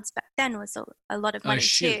 back then was a lot of money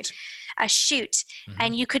too. A shoot. Mm-hmm.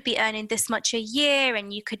 And you could be earning this much a year,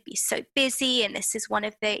 and you could be so busy, and this is one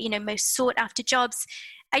of the most sought after jobs.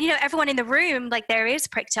 And everyone in the room, like, their ears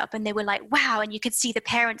pricked up, and they were like, wow. And you could see the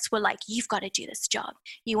parents were like, you've got to do this job.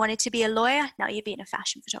 You wanted to be a lawyer, now you're being a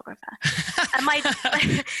fashion photographer.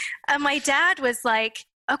 And my dad was like,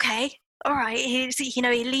 okay, all right.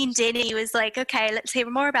 He leaned in and he was like, okay, let's hear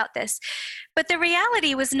more about this. But the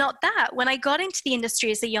reality was not that. When I got into the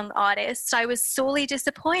industry as a young artist, I was sorely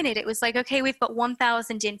disappointed. It was like, okay, we've got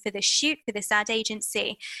 1,000 in for this shoot, for this ad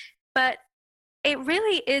agency. But it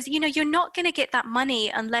really is, you're not going to get that money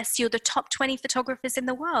unless you're the top 20 photographers in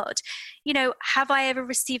the world. Have I ever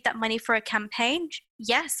received that money for a campaign?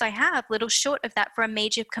 Yes, I have, little short of that for a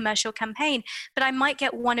major commercial campaign. But I might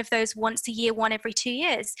get one of those once a year, one every 2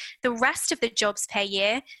 years. The rest of the jobs per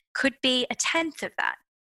year could be a tenth of that,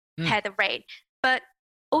 per the rate. But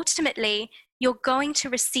ultimately, you're going to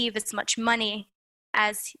receive as much money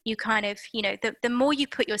as you kind of, the more you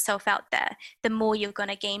put yourself out there, the more you're going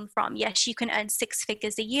to gain from. Yes, you can earn 6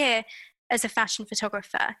 figures a year as a fashion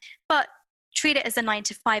photographer, but treat it as a 9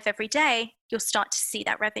 to 5 every day, you'll start to see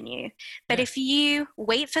that revenue. But if you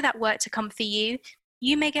wait for that work to come for you,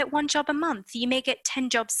 you may get 1 job a month, you may get 10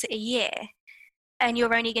 jobs a year, and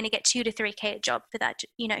you're only going to get 2 to 3K a job for that,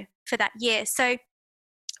 for that year. So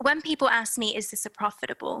when people ask me, is this a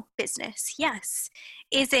profitable business? Yes.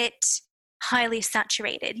 Is it highly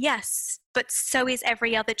saturated? Yes, but so is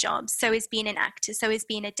every other job. So is being an actor, so is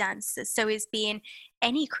being a dancer, so is being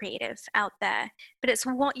any creative out there. But it's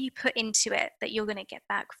what you put into it that you're going to get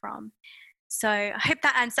back from. So I hope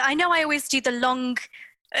that answer. I know I always do the long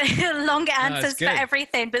answers for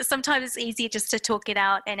everything, but sometimes it's easier just to talk it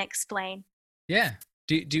out and explain. Yeah.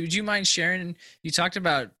 Do you mind sharing? You talked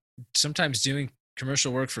about sometimes doing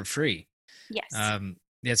commercial work for free. Yes.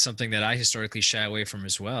 That's something that I historically shy away from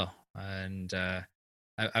as well. And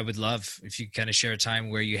I would love if you kind of share a time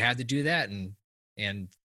where you had to do that and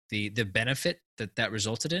the benefit that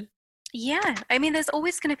resulted in. Yeah, I mean, there's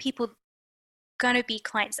always going to be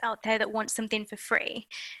clients out there that want something for free,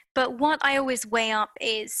 but what I always weigh up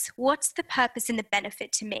is, what's the purpose and the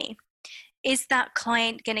benefit to me? Is that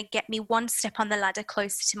client going to get me one step on the ladder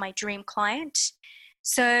closer to my dream client?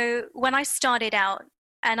 So when I started out,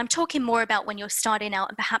 and I'm talking more about when you're starting out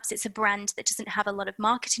and perhaps it's a brand that doesn't have a lot of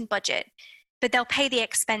marketing budget, but they'll pay the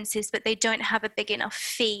expenses, but they don't have a big enough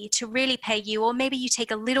fee to really pay you, or maybe you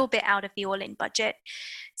take a little bit out of the all-in budget.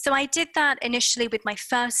 So I did that initially with my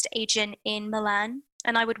first agent in Milan,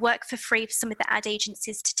 and I would work for free for some of the ad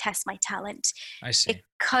agencies to test my talent. I see.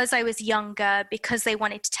 Because I was younger, because they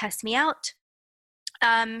wanted to test me out.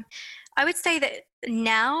 I would say that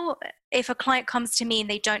now, if a client comes to me and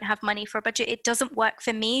they don't have money for a budget, it doesn't work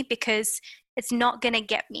for me because it's not going to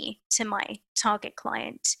get me to my target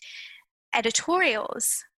client.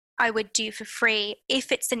 Editorials I would do for free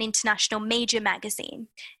if it's an international major magazine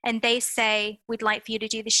and they say, we'd like for you to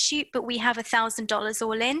do the shoot, but we have $1,000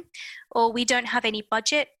 all in, or we don't have any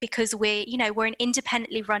budget because we're an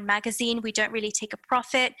independently run magazine. We don't really take a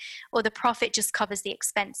profit, or the profit just covers the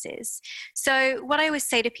expenses. So what I always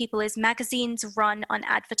say to people is, magazines run on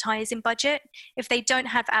advertising budget. If they don't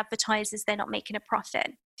have advertisers, they're not making a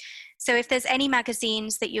profit. So if there's any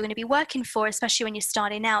magazines that you're going to be working for, especially when you're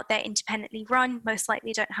starting out, they're independently run, most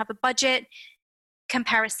likely don't have a budget,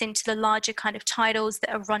 comparison to the larger kind of titles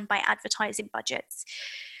that are run by advertising budgets.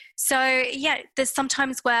 So yeah, there's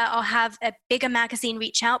sometimes where I'll have a bigger magazine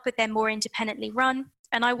reach out, but they're more independently run,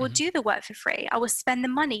 and I will do the work for free. I will spend the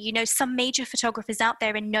money. Some major photographers out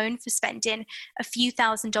there are known for spending a few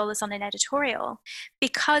 $1,000s on an editorial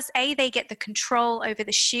because they get the control over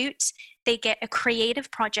the shoot. They get a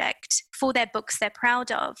creative project for their books they're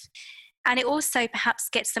proud of. And it also perhaps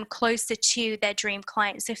gets them closer to their dream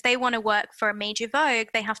clients. If they want to work for a major Vogue,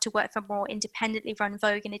 they have to work for a more independently run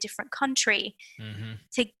Vogue in a different country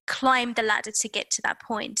to climb the ladder to get to that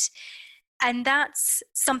point. And that's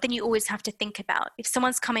something you always have to think about. If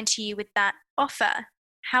someone's coming to you with that offer,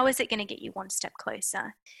 how is it going to get you one step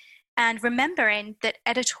closer? And remembering that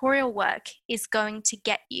editorial work is going to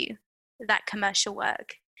get you that commercial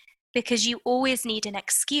work, because you always need an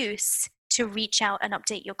excuse to reach out and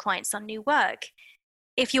update your clients on new work.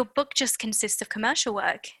 If your book just consists of commercial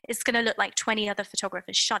work, it's going to look like 20 other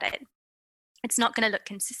photographers shot it. It's not going to look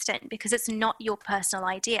consistent because it's not your personal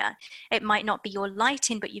idea. It might not be your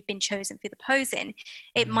lighting, but you've been chosen for the posing.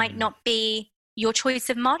 It might not be your choice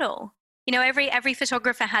of model. You know, every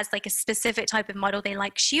photographer has like a specific type of model they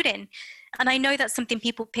like shooting. And I know that's something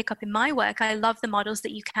people pick up in my work. I love the models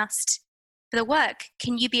that you cast for the work.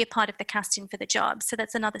 Can you be a part of the casting for the job? So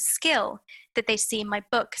that's another skill that they see in my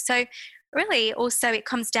book. So really also it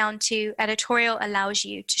comes down to editorial allows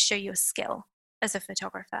you to show your skill as a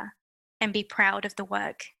photographer and be proud of the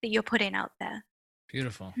work that you're putting out there.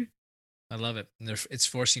 Beautiful. I love it. It's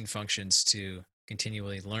forcing functions to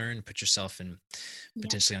continually learn, put yourself in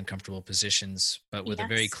potentially uncomfortable positions, but with a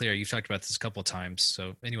very clear, you've talked about this a couple of times.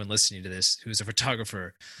 So anyone listening to this who's a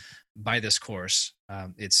photographer, buy this course.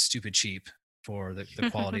 It's stupid cheap for the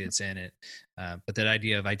quality that's in it. But that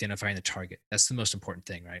idea of identifying the target, that's the most important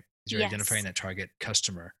thing, right? You're identifying that target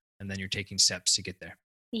customer, and then you're taking steps to get there.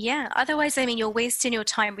 Yeah. Otherwise, I mean, you're wasting your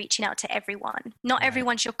time reaching out to everyone. Not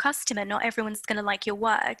everyone's your customer. Not everyone's going to like your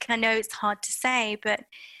work. I know it's hard to say, but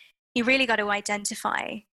you really got to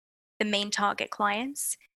identify the main target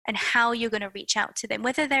clients and how you're going to reach out to them,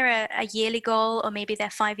 whether they're a yearly goal or maybe they're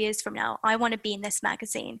 5 years from now. I want to be in this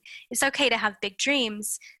magazine. It's okay to have big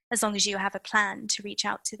dreams as long as you have a plan to reach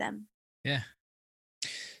out to them. Yeah.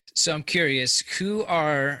 So I'm curious, who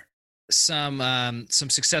are some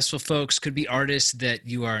successful folks, could be artists that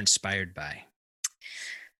you are inspired by?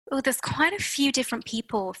 Well, there's quite a few different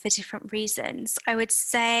people for different reasons. I would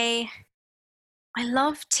say I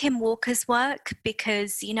love Tim Walker's work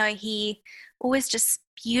because, you know, he always just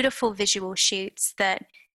beautiful visual shoots that,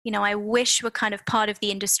 you know, I wish were kind of part of the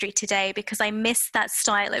industry today because I miss that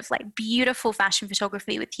style of like beautiful fashion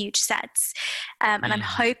photography with huge sets. And I'm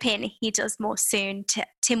hoping he does more soon.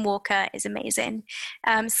 Tim Walker is amazing.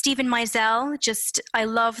 Stephen Meisel, I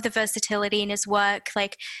love the versatility in his work,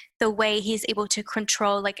 like the way he's able to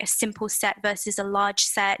control like a simple set versus a large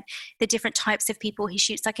set, the different types of people he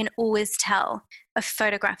shoots. I can always tell a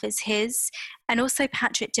photograph is his. And also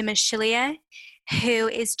Patrick Demarchelier, who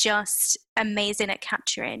is just amazing at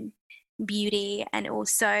capturing beauty. And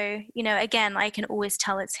also, you know, again, I can always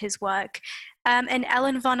tell it's his work. And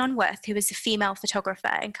Ellen von Unwerth, who is a female photographer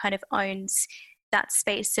and kind of owns that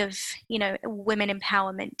space of, you know, women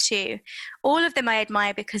empowerment too. All of them I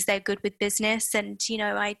admire because they're good with business, and, you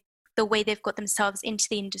know, the way they've got themselves into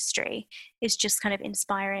the industry is just kind of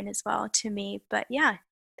inspiring as well to me. But yeah,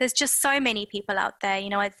 there's just so many people out there. You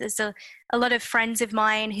know, there's a lot of friends of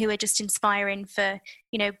mine who are just inspiring for,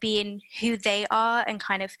 you know, being who they are and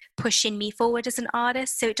kind of pushing me forward as an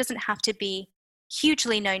artist. So it doesn't have to be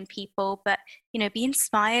hugely known people, but, you know, be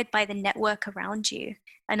inspired by the network around you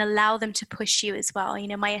and allow them to push you as well. You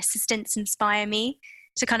know, my assistants inspire me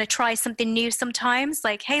to kind of try something new sometimes.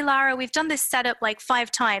 Like, hey, Lara, we've done this setup like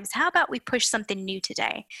 5 times. How about we push something new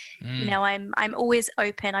today? You know, I'm always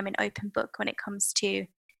open. I'm an open book when it comes to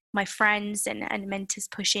my friends and mentors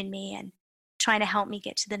pushing me and trying to help me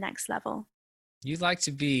get to the next level. You like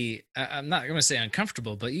to be, I'm not going to say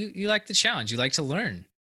uncomfortable, but you like the challenge. You like to learn.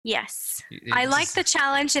 Yes. I like the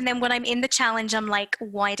challenge. And then when I'm in the challenge, I'm like,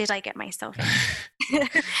 why did I get myself in?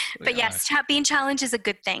 But yes, being challenged is a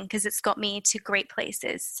good thing because it's got me to great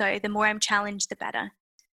places. So the more I'm challenged, the better.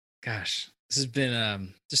 Gosh, this has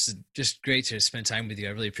been just great to spend time with you.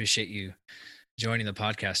 I really appreciate you joining the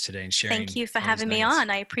podcast today and sharing. Thank you for having me on.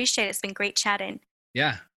 I appreciate it. It's been great chatting.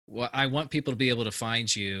 Yeah. Well, I want people to be able to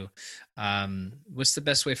find you. What's the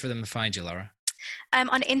best way for them to find you, Lara?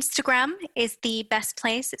 On Instagram is the best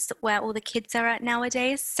place. It's where all the kids are at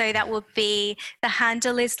nowadays. So that will be, the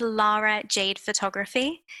handle is Lara Jade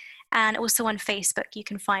Photography. And also on Facebook, you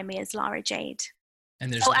can find me as Lara Jade.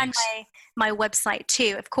 And there's and my website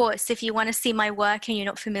too. Of course, if you want to see my work and you're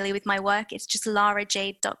not familiar with my work, it's just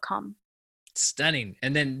larajade.com. Stunning.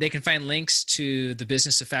 And then they can find links to the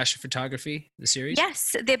Business of Fashion Photography, the series?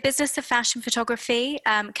 Yes, the Business of Fashion Photography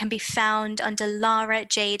can be found under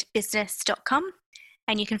larajadebusiness.com,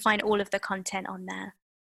 and you can find all of the content on there.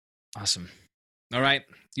 Awesome. All right.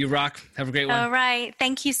 You rock. Have a great one. All right.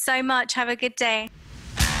 Thank you so much. Have a good day.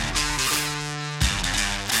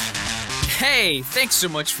 Hey, thanks so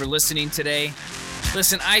much for listening today.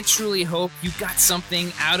 Listen, I truly hope you got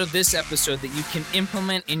something out of this episode that you can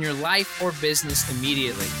implement in your life or business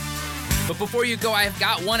immediately. But before you go, I've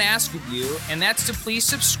got one ask of you, and that's to please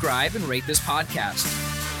subscribe and rate this podcast.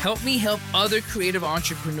 Help me help other creative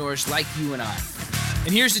entrepreneurs like you and I.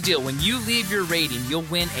 And here's the deal. When you leave your rating, you'll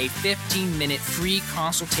win a 15-minute free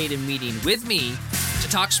consultative meeting with me to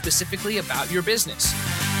talk specifically about your business.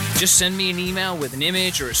 Just send me an email with an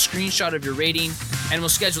image or a screenshot of your rating, and we'll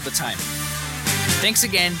schedule the time. Thanks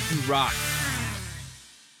again. You rock.